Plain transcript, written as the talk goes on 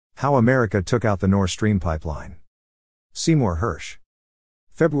How America Took Out the Nord Stream Pipeline. Seymour Hersh.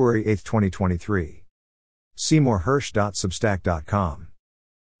 February 8, 2023. SeymourHersh.substack.com.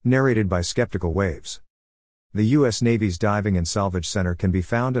 Narrated by Skeptical Waves. The U.S. Navy's Diving and Salvage Center can be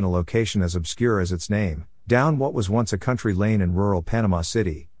found in a location as obscure as its name, down what was once a country lane in rural Panama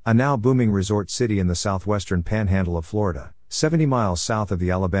City, a now booming resort city in the southwestern panhandle of Florida, 70 miles south of the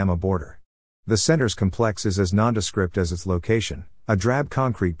Alabama border. The center's complex is as nondescript as its location, a drab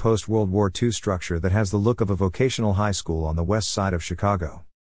concrete post-World War II structure that has the look of a vocational high school on the west side of Chicago.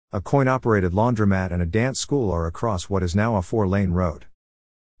 A coin-operated laundromat and a dance school are across what is now a 4-lane road.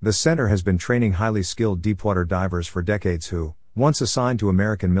 The center has been training highly skilled deepwater divers for decades who, once assigned to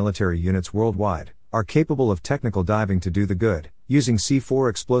American military units worldwide, are capable of technical diving to do the good, using C4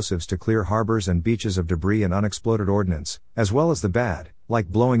 explosives to clear harbors and beaches of debris and unexploded ordnance, as well as the bad, like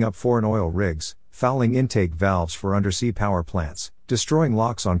blowing up foreign oil rigs, fouling intake valves for undersea power plants, destroying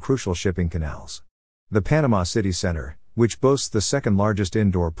locks on crucial shipping canals. The Panama City Center, which boasts the second largest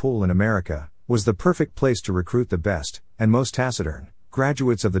indoor pool in America, was the perfect place to recruit the best, and most taciturn,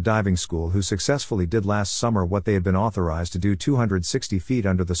 graduates of the diving school who successfully did last summer what they had been authorized to do 260 feet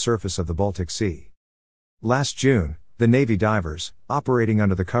under the surface of the Baltic Sea. Last June, the Navy divers, operating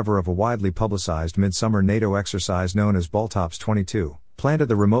under the cover of a widely publicized midsummer NATO exercise known as Baltops 22, planted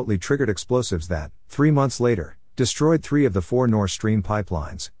the remotely triggered explosives that, 3 months later, destroyed 3 of the 4 Nord Stream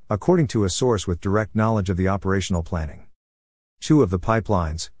pipelines, according to a source with direct knowledge of the operational planning. 2 of the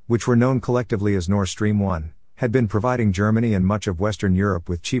pipelines, which were known collectively as Nord Stream 1, had been providing Germany and much of Western Europe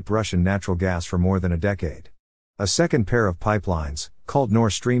with cheap Russian natural gas for more than a decade. A second pair of pipelines, called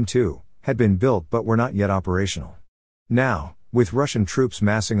Nord Stream 2, had been built but were not yet operational. Now, with Russian troops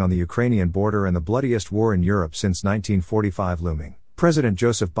massing on the Ukrainian border and the bloodiest war in Europe since 1945 looming, President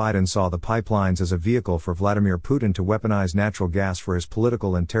Joseph Biden saw the pipelines as a vehicle for Vladimir Putin to weaponize natural gas for his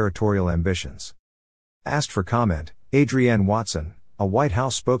political and territorial ambitions. Asked for comment, Adrienne Watson, a White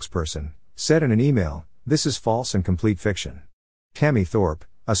House spokesperson, said in an email, "This is false and complete fiction." Tammy Thorpe,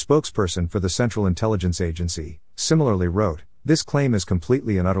 a spokesperson for the Central Intelligence Agency, similarly wrote, "This claim is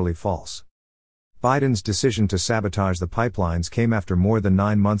completely and utterly false." Biden's decision to sabotage the pipelines came after more than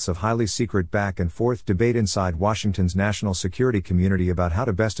 9 months of highly secret back and forth debate inside Washington's national security community about how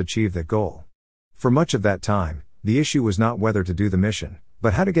to best achieve that goal. For much of that time, the issue was not whether to do the mission,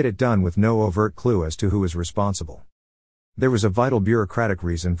 but how to get it done with no overt clue as to who is responsible. There was a vital bureaucratic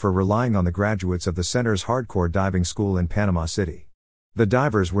reason for relying on the graduates of the center's hardcore diving school in Panama City. The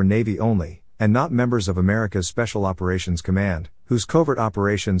divers were Navy only, and not members of America's Special Operations Command, whose covert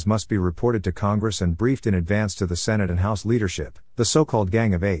operations must be reported to Congress and briefed in advance to the Senate and House leadership, the so-called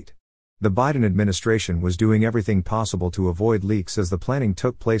Gang of Eight. The Biden administration was doing everything possible to avoid leaks as the planning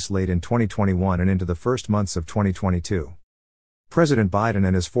took place late in 2021 and into the first months of 2022. President Biden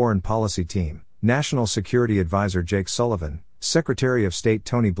and his foreign policy team, National Security Advisor Jake Sullivan, Secretary of State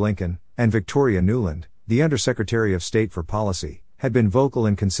Tony Blinken, and Victoria Nuland, the Undersecretary of State for Policy, had been vocal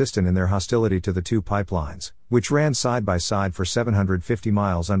and consistent in their hostility to the 2 pipelines, which ran side by side for 750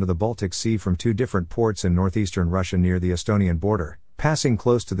 miles under the Baltic Sea from 2 different ports in northeastern Russia near the Estonian border, passing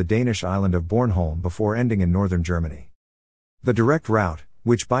close to the Danish island of Bornholm before ending in northern Germany. The direct route,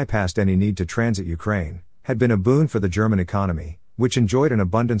 which bypassed any need to transit Ukraine, had been a boon for the German economy, which enjoyed an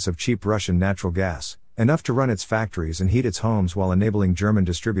abundance of cheap Russian natural gas, enough to run its factories and heat its homes while enabling German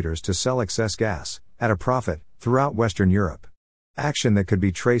distributors to sell excess gas, at a profit, throughout Western Europe. Action that could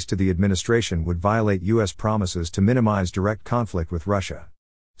be traced to the administration would violate U.S. promises to minimize direct conflict with Russia.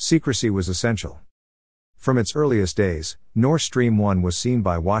 Secrecy was essential. From its earliest days, Nord Stream 1 was seen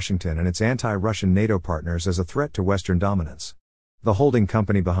by Washington and its anti-Russian NATO partners as a threat to Western dominance. The holding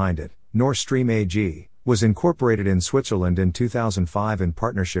company behind it, Nord Stream AG, was incorporated in Switzerland in 2005 in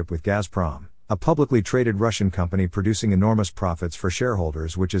partnership with Gazprom, a publicly traded Russian company producing enormous profits for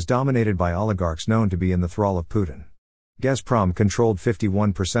shareholders which is dominated by oligarchs known to be in the thrall of Putin. Gazprom controlled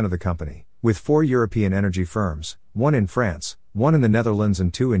 51% of the company, with 4 European energy firms, 1 in France, 1 in the Netherlands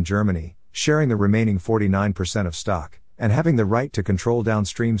and 2 in Germany, sharing the remaining 49% of stock, and having the right to control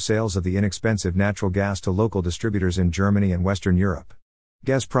downstream sales of the inexpensive natural gas to local distributors in Germany and Western Europe.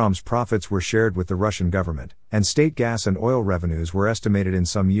 Gazprom's profits were shared with the Russian government, and state gas and oil revenues were estimated in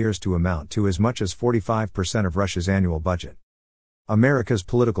some years to amount to as much as 45% of Russia's annual budget. America's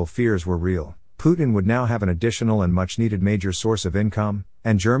political fears were real. Putin would now have an additional and much-needed major source of income,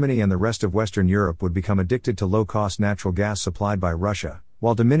 and Germany and the rest of Western Europe would become addicted to low-cost natural gas supplied by Russia,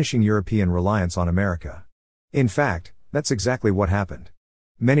 while diminishing European reliance on America. In fact, that's exactly what happened.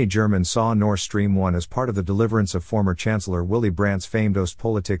 Many Germans saw Nord Stream 1 as part of the deliverance of former Chancellor Willy Brandt's famed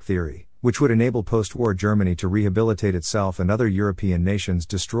Ostpolitik theory, which would enable post-war Germany to rehabilitate itself and other European nations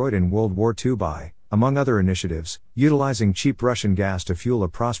destroyed in World War II by, among other initiatives, utilizing cheap Russian gas to fuel a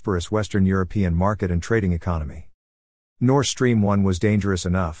prosperous Western European market and trading economy. Nord Stream 1 was dangerous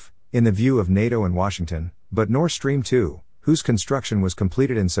enough, in the view of NATO and Washington, but Nord Stream 2, whose construction was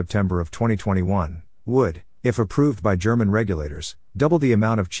completed in September of 2021, would, if approved by German regulators, double the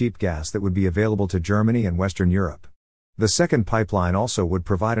amount of cheap gas that would be available to Germany and Western Europe. The second pipeline also would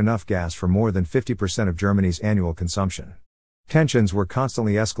provide enough gas for more than 50% of Germany's annual consumption. Tensions were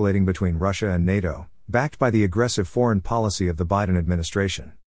constantly escalating between Russia and NATO, backed by the aggressive foreign policy of the Biden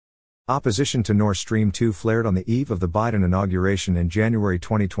administration. Opposition to Nord Stream 2 flared on the eve of the Biden inauguration in January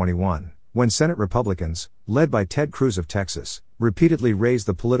 2021, when Senate Republicans, led by Ted Cruz of Texas, repeatedly raised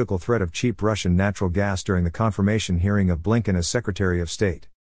the political threat of cheap Russian natural gas during the confirmation hearing of Blinken as Secretary of State.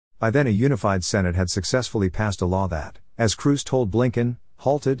 By then a unified Senate had successfully passed a law that, as Cruz told Blinken,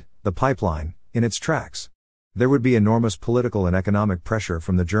 halted the pipeline in its tracks. There would be enormous political and economic pressure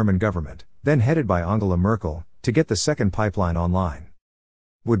from the German government, then headed by Angela Merkel, to get the second pipeline online.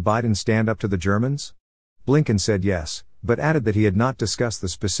 Would Biden stand up to the Germans? Blinken said yes, but added that he had not discussed the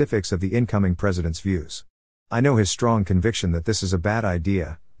specifics of the incoming president's views. "I know his strong conviction that this is a bad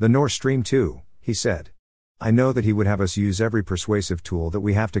idea, the Nord Stream 2, he said. I know that he would have us use every persuasive tool that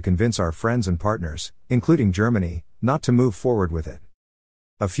we have to convince our friends and partners, including Germany, not to move forward with it."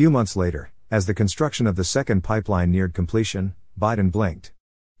 A few months later, as the construction of the second pipeline neared completion, Biden blinked.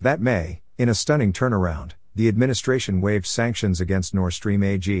 That May, in a stunning turnaround, the administration waived sanctions against Nord Stream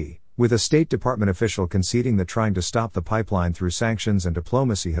AG, with a State Department official conceding that trying to stop the pipeline through sanctions and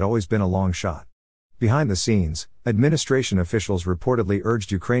diplomacy had always been a long shot. Behind the scenes, administration officials reportedly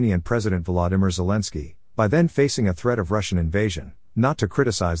urged Ukrainian President Volodymyr Zelensky, by then facing a threat of Russian invasion, not to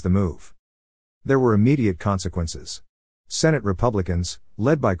criticize the move. There were immediate consequences. Senate Republicans,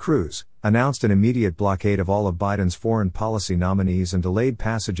 led by Cruz, announced an immediate blockade of all of Biden's foreign policy nominees and delayed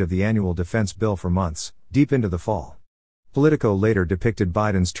passage of the annual defense bill for months, deep into the fall. Politico later depicted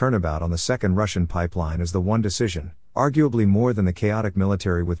Biden's turnabout on the second Russian pipeline as the one decision, arguably more than the chaotic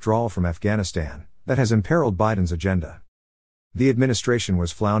military withdrawal from Afghanistan, that has imperiled Biden's agenda. The administration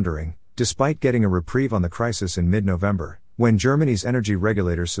was floundering, despite getting a reprieve on the crisis in mid-November, when Germany's energy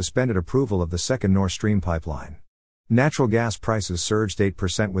regulators suspended approval of the second Nord Stream pipeline. Natural gas prices surged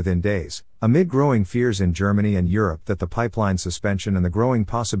 8% within days, amid growing fears in Germany and Europe that the pipeline suspension and the growing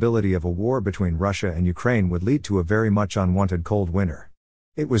possibility of a war between Russia and Ukraine would lead to a very much unwanted cold winter.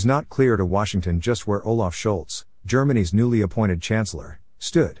 It was not clear to Washington just where Olaf Scholz, Germany's newly appointed chancellor,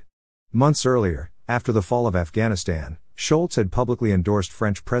 stood. Months earlier, after the fall of Afghanistan, Scholz had publicly endorsed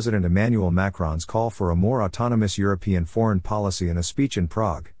French President Emmanuel Macron's call for a more autonomous European foreign policy in a speech in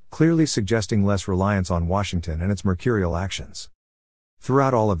Prague, clearly suggesting less reliance on Washington and its mercurial actions.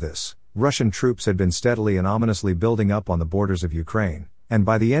 Throughout all of this, Russian troops had been steadily and ominously building up on the borders of Ukraine, and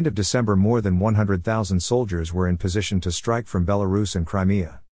by the end of December more than 100,000 soldiers were in position to strike from Belarus and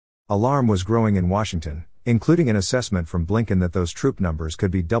Crimea. Alarm was growing in Washington, including an assessment from Blinken that those troop numbers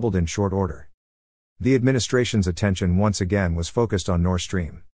could be doubled in short order. The administration's attention once again was focused on Nord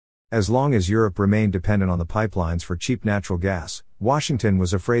Stream. As long as Europe remained dependent on the pipelines for cheap natural gas, Washington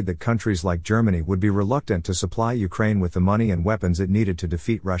was afraid that countries like Germany would be reluctant to supply Ukraine with the money and weapons it needed to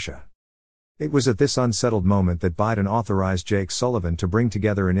defeat Russia. It was at this unsettled moment that Biden authorized Jake Sullivan to bring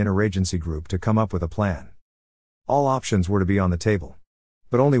together an interagency group to come up with a plan. All options were to be on the table.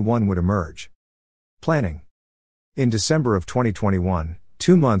 But only one would emerge. Planning. In December of 2021,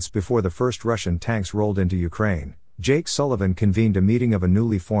 2 months before the first Russian tanks rolled into Ukraine, Jake Sullivan convened a meeting of a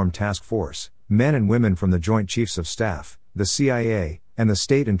newly formed task force, men and women from the Joint Chiefs of Staff, the CIA, and the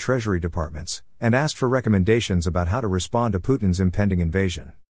State and Treasury Departments, and asked for recommendations about how to respond to Putin's impending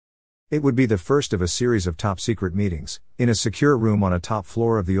invasion. It would be the first of a series of top-secret meetings, in a secure room on a top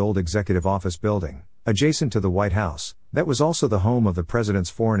floor of the old Executive Office building, adjacent to the White House, that was also the home of the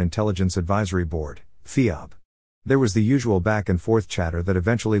President's Foreign Intelligence Advisory Board, FIAB. There was the usual back-and-forth chatter that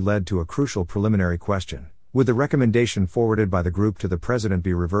eventually led to a crucial preliminary question. Would the recommendation forwarded by the group to the President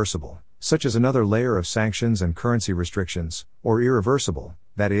be reversible, such as another layer of sanctions and currency restrictions, or irreversible,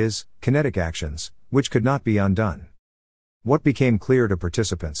 that is, kinetic actions, which could not be undone? What became clear to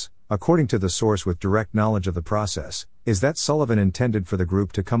participants, according to the source with direct knowledge of the process, is that Sullivan intended for the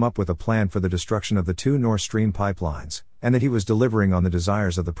group to come up with a plan for the destruction of the 2 Nord Stream pipelines, and that he was delivering on the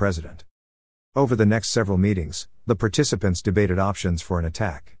desires of the President. Over the next several meetings, the participants debated options for an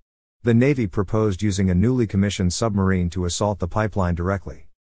attack. The Navy proposed using a newly commissioned submarine to assault the pipeline directly.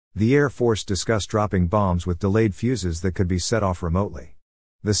 The Air Force discussed dropping bombs with delayed fuses that could be set off remotely.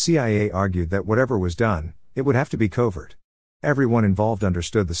 The CIA argued that whatever was done, it would have to be covert. Everyone involved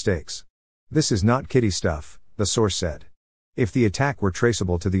understood the stakes. This is not kiddie stuff, the source said. If the attack were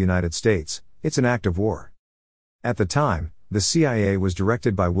traceable to the United States, it's an act of war. At the time, the CIA was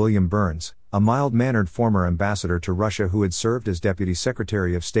directed by William Burns, a mild-mannered former ambassador to Russia who had served as Deputy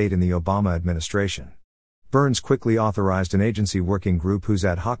Secretary of State in the Obama administration. Burns quickly authorized an agency working group whose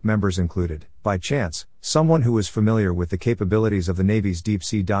ad hoc members included, by chance, someone who was familiar with the capabilities of the Navy's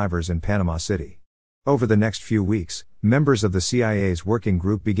deep-sea divers in Panama City. Over the next few weeks, members of the CIA's working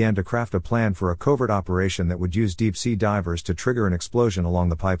group began to craft a plan for a covert operation that would use deep-sea divers to trigger an explosion along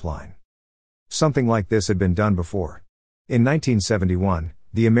the pipeline. Something like this had been done before. In 1971,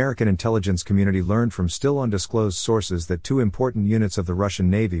 the American intelligence community learned from still undisclosed sources that two important units of the Russian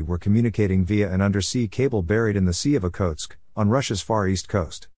Navy were communicating via an undersea cable buried in the Sea of Okhotsk, on Russia's far east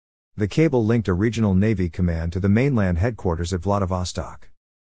coast. The cable linked a regional Navy command to the mainland headquarters at Vladivostok.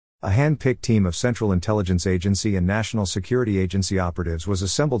 A hand-picked team of Central Intelligence Agency and National Security Agency operatives was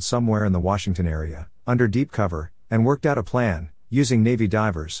assembled somewhere in the Washington area, under deep cover, and worked out a plan, using Navy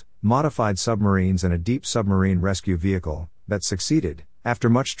divers, modified submarines and a deep submarine rescue vehicle, that succeeded, after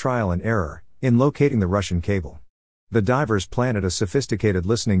much trial and error, in locating the Russian cable. The divers planted a sophisticated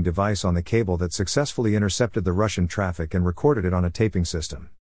listening device on the cable that successfully intercepted the Russian traffic and recorded it on a taping system.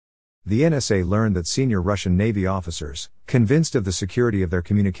 The NSA learned that senior Russian Navy officers, convinced of the security of their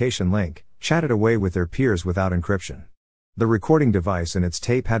communication link, chatted away with their peers without encryption. The recording device and its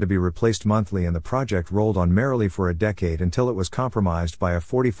tape had to be replaced monthly, and the project rolled on merrily for a decade until it was compromised by a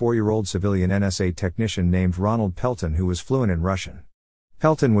 44-year-old civilian NSA technician named Ronald Pelton who was fluent in Russian.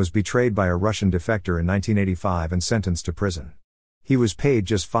 Pelton was betrayed by a Russian defector in 1985 and sentenced to prison. He was paid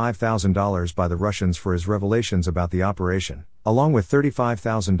just $5,000 by the Russians for his revelations about the operation, along with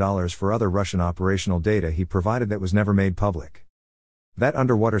 $35,000 for other Russian operational data he provided that was never made public. That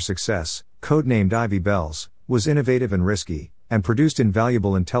underwater success, codenamed Ivy Bells, was innovative and risky, and produced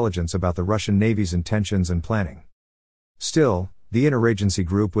invaluable intelligence about the Russian Navy's intentions and planning. Still, the interagency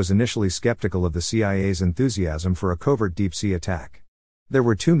group was initially skeptical of the CIA's enthusiasm for a covert deep-sea attack. There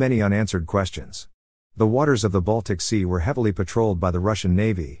were too many unanswered questions. The waters of the Baltic Sea were heavily patrolled by the Russian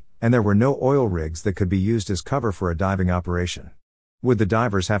Navy, and there were no oil rigs that could be used as cover for a diving operation. Would the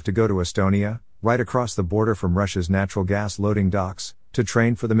divers have to go to Estonia, right across the border from Russia's natural gas loading docks, to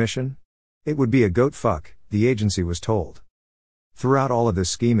train for the mission? It would be a goat fuck, the agency was told. Throughout all of this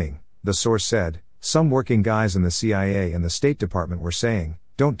scheming, the source said, some working guys in the CIA and the State Department were saying,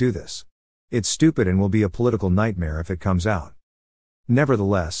 don't do this. It's stupid and will be a political nightmare if it comes out.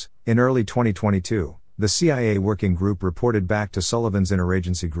 Nevertheless, in early 2022, the CIA working group reported back to Sullivan's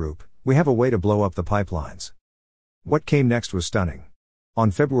interagency group, we have a way to blow up the pipelines. What came next was stunning.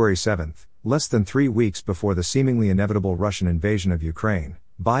 On February 7, less than 3 weeks before the seemingly inevitable Russian invasion of Ukraine,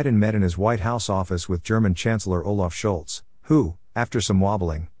 Biden met in his White House office with German Chancellor Olaf Scholz, who, after some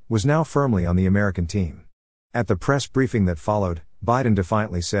wobbling, was now firmly on the American team. At the press briefing that followed, Biden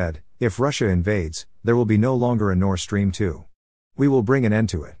defiantly said, if Russia invades, there will be no longer a Nord Stream 2. We will bring an end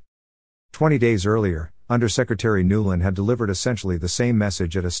to it. 20 days earlier, Undersecretary Nuland had delivered essentially the same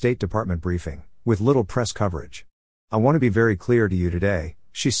message at a State Department briefing, with little press coverage. I want to be very clear to you today,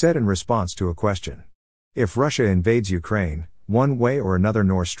 she said in response to a question. If Russia invades Ukraine, one way or another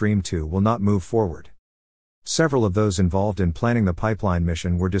Nord Stream 2 will not move forward. Several of those involved in planning the pipeline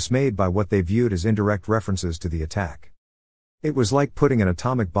mission were dismayed by what they viewed as indirect references to the attack. It was like putting an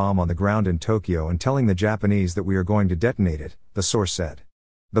atomic bomb on the ground in Tokyo and telling the Japanese that we are going to detonate it, the source said.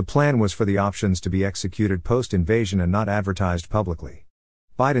 The plan was for the options to be executed post-invasion and not advertised publicly.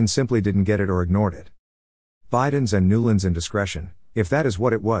 Biden simply didn't get it or ignored it. Biden's and Nuland's indiscretion, if that is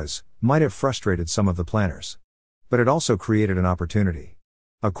what it was, might have frustrated some of the planners. But it also created an opportunity.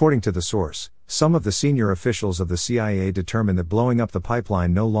 According to the source, some of the senior officials of the CIA determined that blowing up the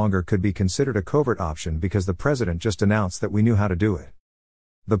pipeline no longer could be considered a covert option because the president just announced that we knew how to do it.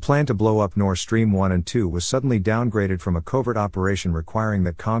 The plan to blow up Nord Stream 1 and 2 was suddenly downgraded from a covert operation requiring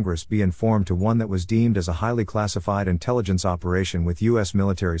that Congress be informed to one that was deemed as a highly classified intelligence operation with U.S.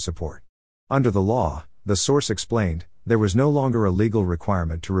 military support. Under the law, the source explained, there was no longer a legal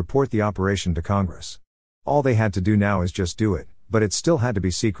requirement to report the operation to Congress. All they had to do now is just do it, but it still had to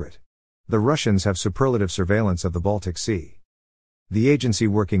be secret. The Russians have superlative surveillance of the Baltic Sea. The agency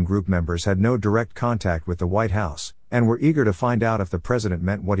working group members had no direct contact with the White House, and were eager to find out if the president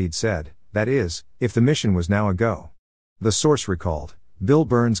meant what he'd said, that is, if the mission was now a go. The source recalled, Bill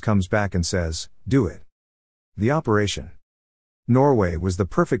Burns comes back and says, do it. The operation. Norway was the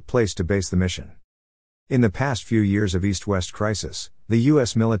perfect place to base the mission. In the past few years of East-West crisis, the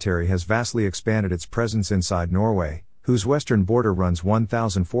U.S. military has vastly expanded its presence inside Norway, whose western border runs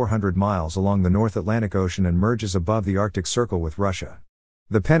 1,400 miles along the North Atlantic Ocean and merges above the Arctic Circle with Russia.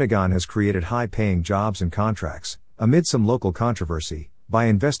 The Pentagon has created high-paying jobs and contracts, amid some local controversy, by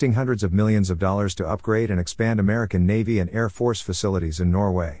investing hundreds of millions of dollars to upgrade and expand American Navy and Air Force facilities in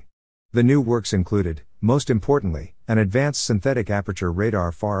Norway. The new works included, most importantly, an advanced synthetic aperture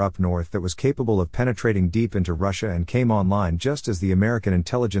radar far up north that was capable of penetrating deep into Russia and came online just as the American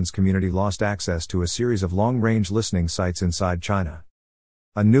intelligence community lost access to a series of long-range listening sites inside China.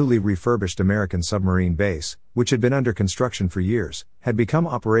 A newly refurbished American submarine base, which had been under construction for years, had become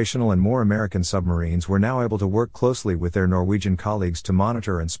operational, and more American submarines were now able to work closely with their Norwegian colleagues to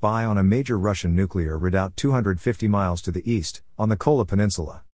monitor and spy on a major Russian nuclear redoubt 250 miles to the east, on the Kola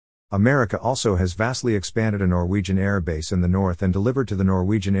Peninsula. America also has vastly expanded a Norwegian air base in the north and delivered to the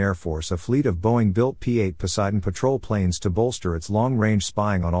Norwegian Air Force a fleet of Boeing-built P-8 Poseidon patrol planes to bolster its long-range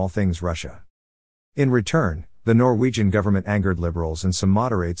spying on all things Russia. In return, the Norwegian government angered liberals and some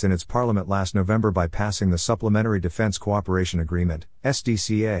moderates in its parliament last November by passing the Supplementary Defense Cooperation Agreement,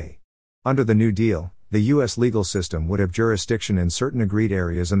 SDCA. Under the New Deal, the U.S. legal system would have jurisdiction in certain agreed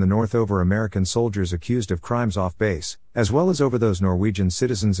areas in the north over American soldiers accused of crimes off base, as well as over those Norwegian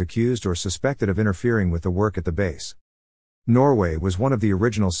citizens accused or suspected of interfering with the work at the base. Norway was one of the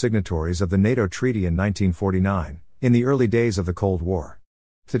original signatories of the NATO Treaty in 1949, in the early days of the Cold War.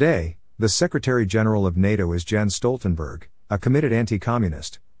 Today, the Secretary-General of NATO is Jens Stoltenberg, a committed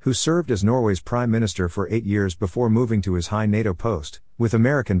anti-communist, who served as Norway's Prime Minister for 8 years before moving to his high NATO post, with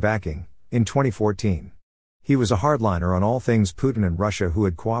American backing, in 2014. He was a hardliner on all things Putin and Russia who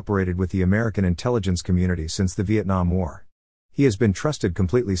had cooperated with the American intelligence community since the Vietnam War. He has been trusted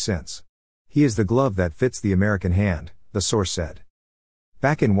completely since. He is the glove that fits the American hand, the source said.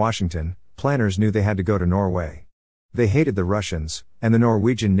 Back in Washington, planners knew they had to go to Norway. They hated the Russians, and the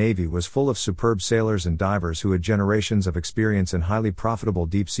Norwegian Navy was full of superb sailors and divers who had generations of experience in highly profitable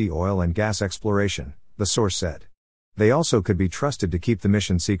deep-sea oil and gas exploration, the source said. They also could be trusted to keep the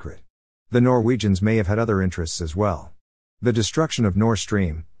mission secret. The Norwegians may have had other interests as well. The destruction of Nord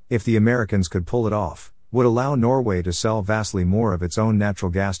Stream, if the Americans could pull it off, would allow Norway to sell vastly more of its own natural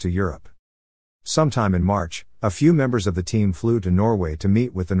gas to Europe. Sometime in March, a few members of the team flew to Norway to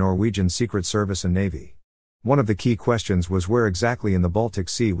meet with the Norwegian Secret Service and Navy. One of the key questions was where exactly in the Baltic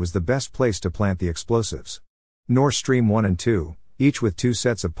Sea was the best place to plant the explosives. Nord Stream 1 and 2, each with 2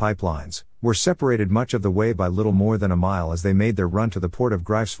 sets of pipelines, were separated much of the way by little more than a mile as they made their run to the port of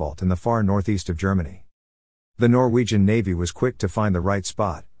Greifswald in the far northeast of Germany. The Norwegian Navy was quick to find the right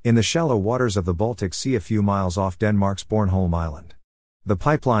spot, in the shallow waters of the Baltic Sea a few miles off Denmark's Bornholm Island. The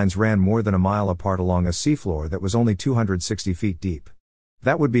pipelines ran more than a mile apart along a seafloor that was only 260 feet deep.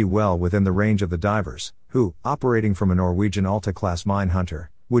 That would be well within the range of the divers, who, operating from a Norwegian Alta-class mine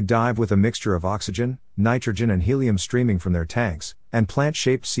hunter, would dive with a mixture of oxygen, nitrogen and helium streaming from their tanks, and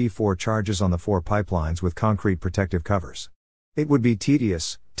plant-shaped C4 charges on the 4 pipelines with concrete protective covers. It would be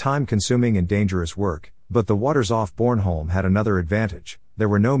tedious, time-consuming and dangerous work, but the waters off Bornholm had another advantage: there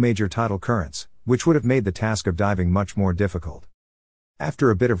were no major tidal currents, which would have made the task of diving much more difficult.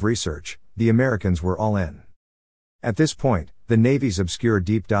 After a bit of research, the Americans were all in. At this point, the Navy's obscure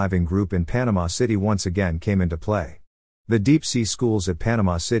deep diving group in Panama City once again came into play. The deep-sea schools at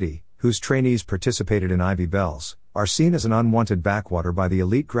Panama City, whose trainees participated in Ivy Bells, are seen as an unwanted backwater by the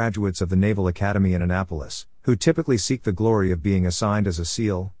elite graduates of the Naval Academy in Annapolis, who typically seek the glory of being assigned as a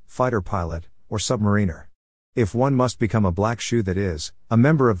SEAL, fighter pilot, or submariner. If one must become a black shoe, that is, a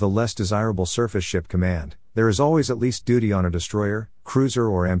member of the less desirable surface ship command, there is always at least duty on a destroyer, cruiser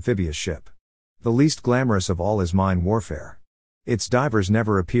or amphibious ship. The least glamorous of all is mine warfare. Its divers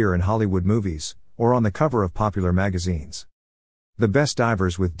never appear in Hollywood movies, or on the cover of popular magazines. The best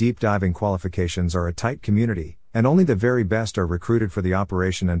divers with deep diving qualifications are a tight community, and only the very best are recruited for the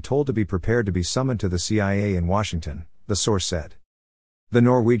operation and told to be prepared to be summoned to the CIA in Washington, the source said. The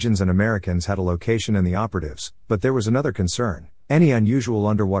Norwegians and Americans had a location in the operatives, but there was another concern: any unusual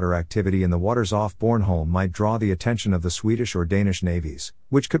underwater activity in the waters off Bornholm might draw the attention of the Swedish or Danish navies,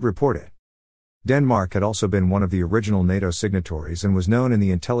 which could report it. Denmark had also been one of the original NATO signatories and was known in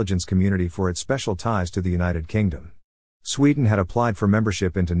the intelligence community for its special ties to the United Kingdom. Sweden had applied for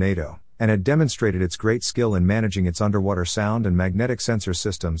membership into NATO, and had demonstrated its great skill in managing its underwater sound and magnetic sensor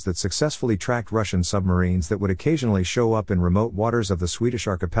systems that successfully tracked Russian submarines that would occasionally show up in remote waters of the Swedish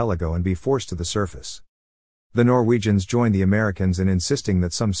archipelago and be forced to the surface. The Norwegians joined the Americans in insisting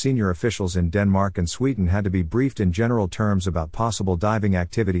that some senior officials in Denmark and Sweden had to be briefed in general terms about possible diving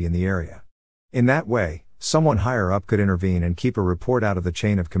activity in the area. In that way, someone higher up could intervene and keep a report out of the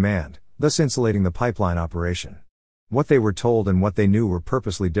chain of command, thus insulating the pipeline operation. What they were told and what they knew were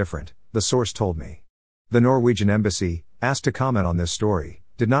purposely different, the source told me. The Norwegian embassy, asked to comment on this story,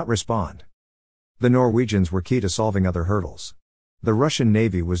 did not respond. The Norwegians were key to solving other hurdles. The Russian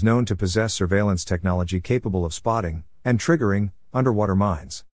Navy was known to possess surveillance technology capable of spotting and triggering underwater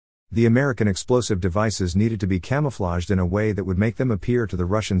mines. The American explosive devices needed to be camouflaged in a way that would make them appear to the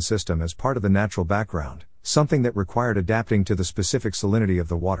Russian system as part of the natural background, something that required adapting to the specific salinity of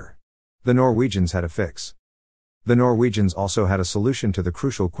the water. The Norwegians had a fix. The Norwegians also had a solution to the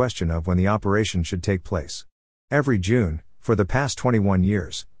crucial question of when the operation should take place. Every June, for the past 21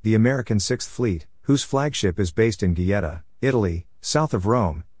 years, the American Sixth Fleet, whose flagship is based in Gaeta, Italy, south of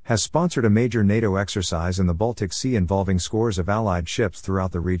Rome, has sponsored a major NATO exercise in the Baltic Sea involving scores of Allied ships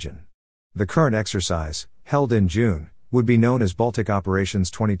throughout the region. The current exercise, held in June, would be known as Baltic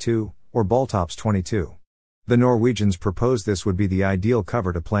Operations 22, or Baltops 22. The Norwegians proposed this would be the ideal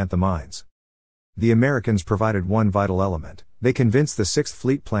cover to plant the mines. The Americans provided one vital element: they convinced the Sixth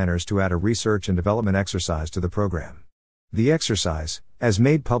Fleet planners to add a research and development exercise to the program. The exercise, as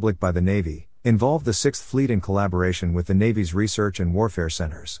made public by the Navy, involved the Sixth Fleet in collaboration with the Navy's research and warfare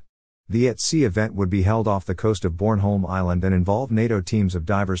centers. The at-sea event would be held off the coast of Bornholm Island and involve NATO teams of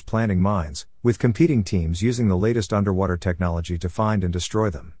divers planting mines, with competing teams using the latest underwater technology to find and destroy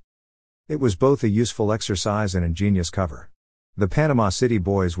them. It was both a useful exercise and ingenious cover. The Panama City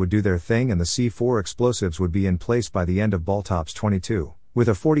boys would do their thing and the C4 explosives would be in place by the end of Baltops 22, with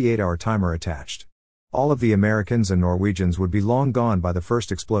a 48-hour timer attached. All of the Americans and Norwegians would be long gone by the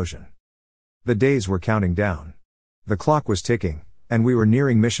first explosion. The days were counting down. The clock was ticking, and we were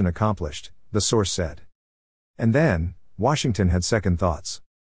nearing mission accomplished, the source said. And then, Washington had second thoughts.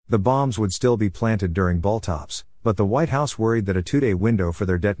 The bombs would still be planted during Baltops, but the White House worried that a 2-day window for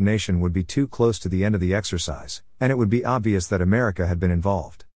their detonation would be too close to the end of the exercise, and it would be obvious that America had been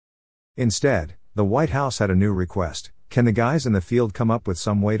involved. Instead, the White House had a new request: can the guys in the field come up with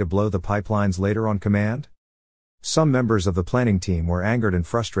some way to blow the pipelines later on command? Some members of the planning team were angered and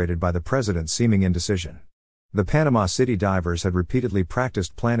frustrated by the president's seeming indecision. The Panama City divers had repeatedly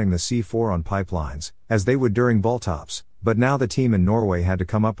practiced planting the C4 on pipelines, as they would during Baltops, but now the team in Norway had to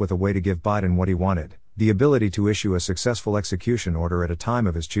come up with a way to give Biden what he wanted: the ability to issue a successful execution order at a time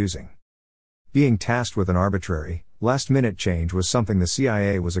of his choosing. Being tasked with an arbitrary, last-minute change was something the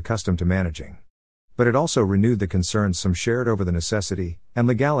CIA was accustomed to managing. But it also renewed the concerns some shared over the necessity and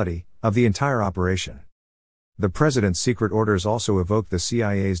legality of the entire operation. The president's secret orders also evoked the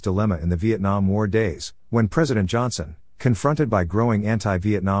CIA's dilemma in the Vietnam War days, when President Johnson, confronted by growing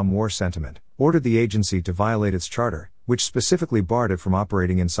anti-Vietnam War sentiment, ordered the agency to violate its charter, which specifically barred it from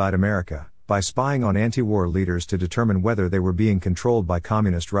operating inside America, by spying on anti-war leaders to determine whether they were being controlled by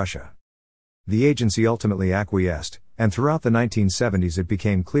Communist Russia. The agency ultimately acquiesced, and throughout the 1970s it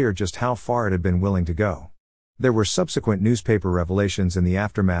became clear just how far it had been willing to go. There were subsequent newspaper revelations in the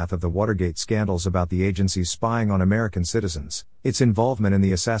aftermath of the Watergate scandals about the agency's spying on American citizens, its involvement in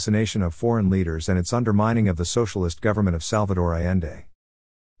the assassination of foreign leaders, and its undermining of the socialist government of Salvador Allende.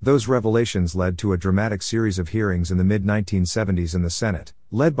 Those revelations led to a dramatic series of hearings in the mid-1970s in the Senate,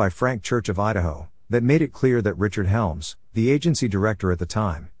 led by Frank Church of Idaho, that made it clear that Richard Helms, the agency director at the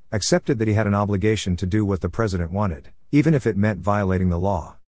time, accepted that he had an obligation to do what the president wanted, even if it meant violating the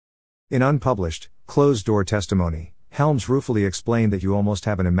law. In unpublished, closed-door testimony, Helms ruefully explained that you almost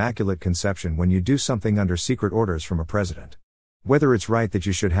have an immaculate conception when you do something under secret orders from a president. Whether it's right that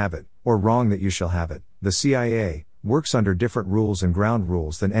you should have it, or wrong that you shall have it, the CIA works under different rules and ground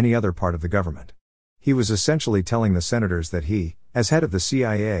rules than any other part of the government. He was essentially telling the senators that he, as head of the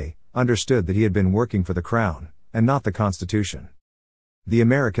CIA, understood that he had been working for the Crown, and not the Constitution. The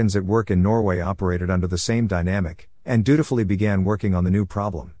Americans at work in Norway operated under the same dynamic, and dutifully began working on the new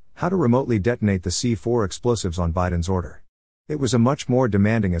problem: how to remotely detonate the C4 explosives on Biden's order. It was a much more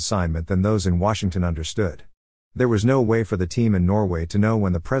demanding assignment than those in Washington understood. There was no way for the team in Norway to know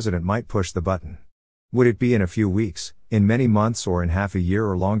when the president might push the button. Would it be in a few weeks, in many months, or in half a year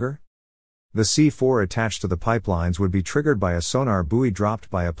or longer? The C4 attached to the pipelines would be triggered by a sonar buoy dropped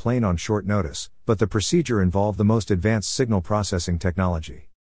by a plane on short notice, but the procedure involved the most advanced signal processing technology.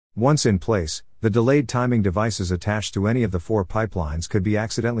 Once in place, the delayed timing devices attached to any of the 4 pipelines could be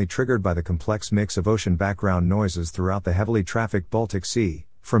accidentally triggered by the complex mix of ocean background noises throughout the heavily trafficked Baltic Sea,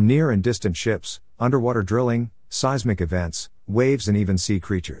 from near and distant ships, underwater drilling, seismic events, waves, and even sea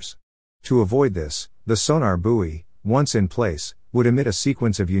creatures. To avoid this, the sonar buoy, once in place, would emit a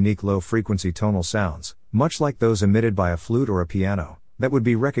sequence of unique low-frequency tonal sounds, much like those emitted by a flute or a piano, that would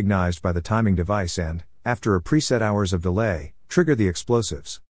be recognized by the timing device and, after a preset hours of delay, trigger the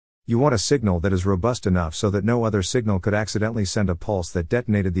explosives. You want a signal that is robust enough so that no other signal could accidentally send a pulse that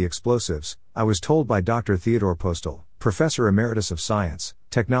detonated the explosives, I was told by Dr. Theodore Postel, Professor Emeritus of Science,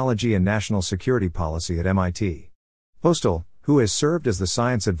 Technology and National Security Policy at MIT. Postel, who has served as the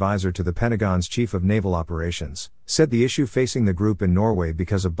science advisor to the Pentagon's Chief of Naval Operations, said the issue facing the group in Norway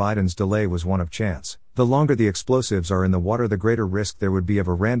because of Biden's delay was one of chance. The longer the explosives are in the water, the greater risk there would be of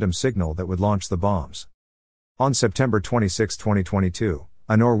a random signal that would launch the bombs. On September 26, 2022,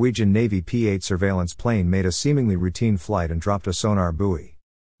 a Norwegian Navy P-8 surveillance plane made a seemingly routine flight and dropped a sonar buoy.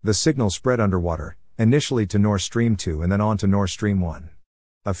 The signal spread underwater, initially to Nord Stream 2 and then on to Nord Stream 1.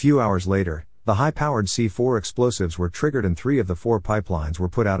 A few hours later, the high-powered C4 explosives were triggered and 3 of the 4 pipelines were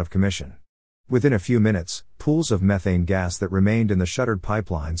put out of commission. Within a few minutes, pools of methane gas that remained in the shuttered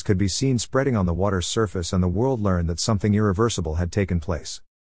pipelines could be seen spreading on the water's surface, and the world learned that something irreversible had taken place.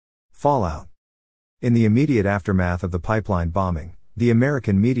 Fallout. In the immediate aftermath of the pipeline bombing, the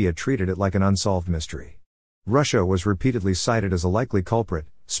American media treated it like an unsolved mystery. Russia was repeatedly cited as a likely culprit,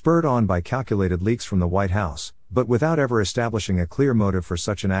 spurred on by calculated leaks from the White House, but without ever establishing a clear motive for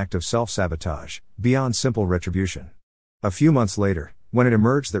such an act of self-sabotage, beyond simple retribution. A few months later, when it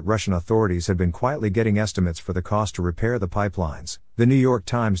emerged that Russian authorities had been quietly getting estimates for the cost to repair the pipelines, the New York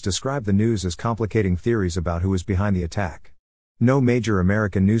Times described the news as complicating theories about who was behind the attack. No major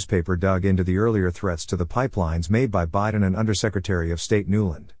American newspaper dug into the earlier threats to the pipelines made by Biden and Undersecretary of State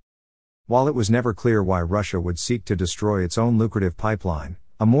Nuland. While it was never clear why Russia would seek to destroy its own lucrative pipeline,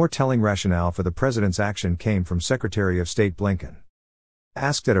 a more telling rationale for the president's action came from Secretary of State Blinken.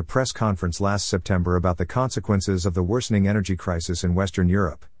 Asked at a press conference last September about the consequences of the worsening energy crisis in Western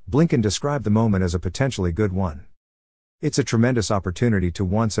Europe, Blinken described the moment as a potentially good one. It's a tremendous opportunity to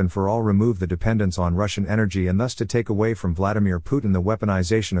once and for all remove the dependence on Russian energy and thus to take away from Vladimir Putin the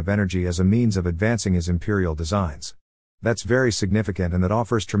weaponization of energy as a means of advancing his imperial designs. That's very significant, and that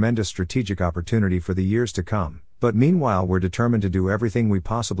offers tremendous strategic opportunity for the years to come, but meanwhile we're determined to do everything we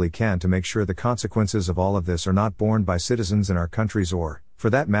possibly can to make sure the consequences of all of this are not borne by citizens in our countries or,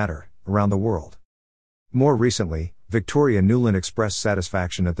 for that matter, around the world. More recently, Victoria Nuland expressed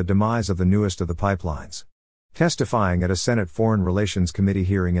satisfaction at the demise of the newest of the pipelines. Testifying at a Senate Foreign Relations Committee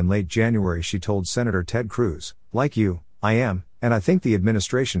hearing in late January, she told Senator Ted Cruz, "Like you, I am, and I think the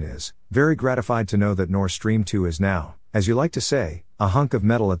administration is, very gratified to know that Nord Stream 2 is now, as you like to say, a hunk of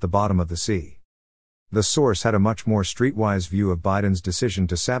metal at the bottom of the sea." The source had a much more streetwise view of Biden's decision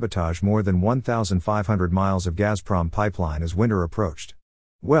to sabotage more than 1,500 miles of Gazprom pipeline as winter approached.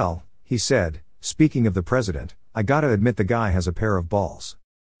 "Well," he said, speaking of the president, "I gotta admit the guy has a pair of balls.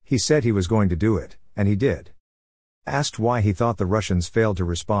 He said he was going to do it, and he did." Asked why he thought the Russians failed to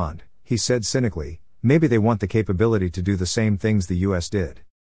respond, he said cynically, "Maybe they want the capability to do the same things the US did."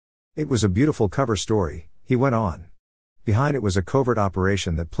 "It was a beautiful cover story," he went on. "Behind it was a covert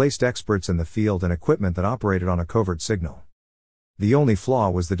operation that placed experts in the field and equipment that operated on a covert signal. The only flaw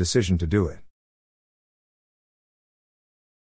was the decision to do it.